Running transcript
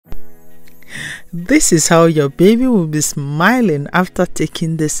This is how your baby will be smiling after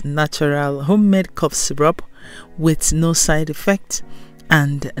taking this natural homemade cough syrup with no side effect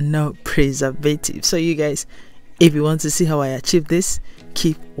and no preservative. So you guys, if you want to see how I achieve this,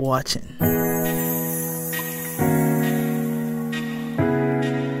 keep watching.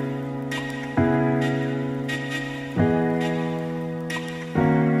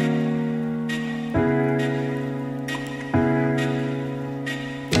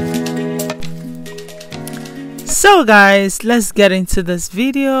 So guys, let's get into this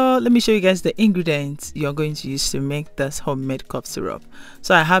video. Let me show you guys the ingredients you're going to use to make this homemade cough syrup.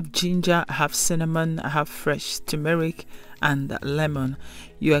 So I have ginger, I have cinnamon, I have fresh turmeric and lemon.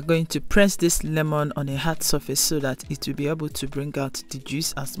 You are going to press this lemon on a hard surface so that it will be able to bring out the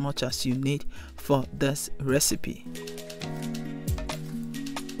juice as much as you need for this recipe.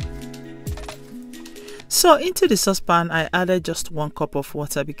 So into the saucepan, I added just 1 cup of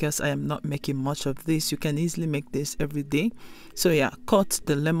water because I am not making much of this. You can easily make this every day. So yeah, cut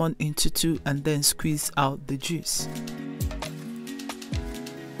the lemon into 2 and then squeeze out the juice.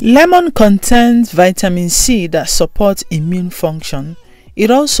 Lemon contains vitamin C that supports immune function. It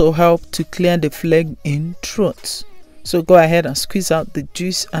also helps to clear the phlegm in throat. So go ahead and squeeze out the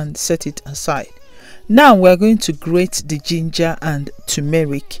juice and set it aside. Now we're going to grate the ginger and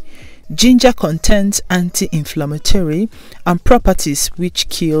turmeric. Ginger contains anti-inflammatory and properties which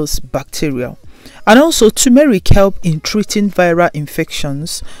kills bacteria, and also turmeric help in treating viral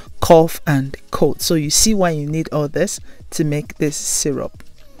infections, cough and cold. So you see why you need all this to make this syrup.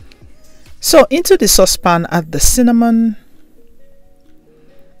 So into the saucepan, add the cinnamon,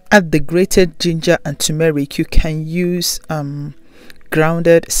 add the grated ginger and turmeric. You can use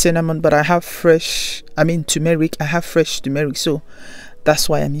grounded cinnamon, but I have turmeric. I have fresh turmeric, so that's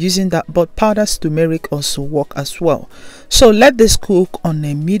why I'm using that, but powdered turmeric also work as well. So let this cook on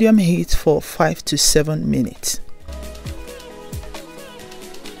a medium heat for 5 to 7 minutes.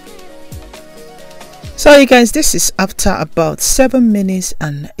 So you guys, this is after about 7 minutes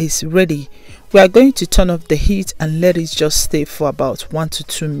and it's ready. We are going to turn off the heat and let it just stay for about 1 to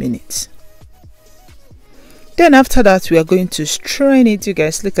 2 minutes. Then after that, we are going to strain it. You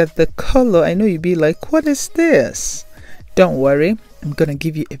guys, look at the color. I know you'll be like, what is this? Don't worry, I'm gonna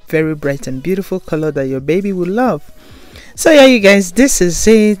give you a very bright and beautiful color that your baby will love. So yeah, you guys, this is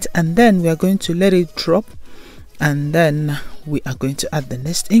it, and then we are going to let it drop, and then we are going to add the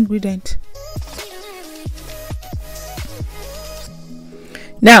next ingredient.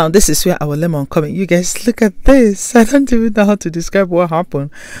 Now this is where our lemon coming. You guys, look at this. I don't even know how to describe what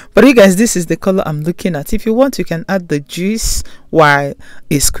happened, but you guys, this is the color I'm looking at. If you want, you can add the juice while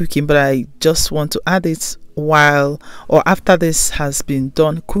it's cooking, but I just want to add it while or after this has been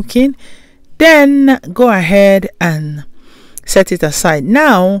done cooking. Then go ahead and set it aside.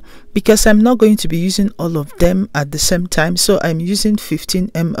 Now, because I'm not going to be using all of them at the same time, so I'm using 15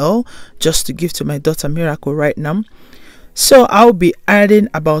 ml just to give to my daughter Miracle right now. So I'll be adding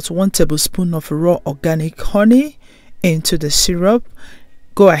about 1 tablespoon of raw organic honey into the syrup.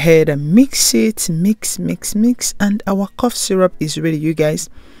 Go ahead and mix it, mix, and our cough syrup is ready, you guys.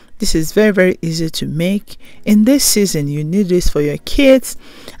 This is very easy to make. In this season, you need this for your kids.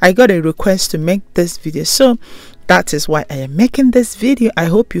 I got a request to make this video, so that is why I am making this video. I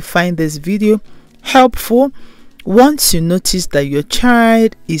hope you find this video helpful. Once you notice that your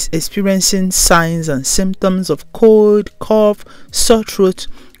child is experiencing signs and symptoms of cold, cough, sore throat,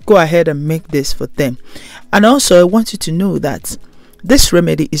 go ahead and make this for them. And also, I want you to know that this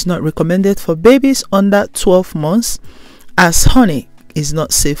remedy is not recommended for babies under 12 months, as honey is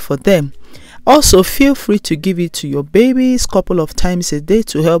not safe for them. Also, feel free to give it to your babies a couple of times a day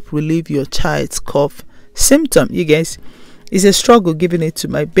to help relieve your child's cough symptom. You guys, it's a struggle giving it to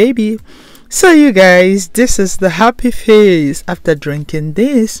my baby. So you guys, this is the happy face after drinking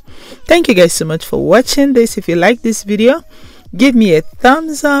this. Thank you guys so much for watching this. If you like this video, give me a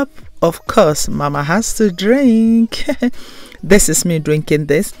thumbs up. Of course, mama has to drink. This is me drinking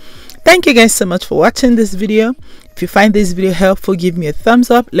this. Thank you guys so much for watching this video. If you find this video helpful, give me a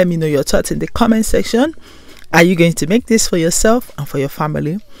thumbs up. Let me know your thoughts in the comment section. Are you going to make this for yourself and for your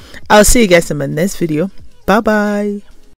family? I'll see you guys in my next video. Bye bye.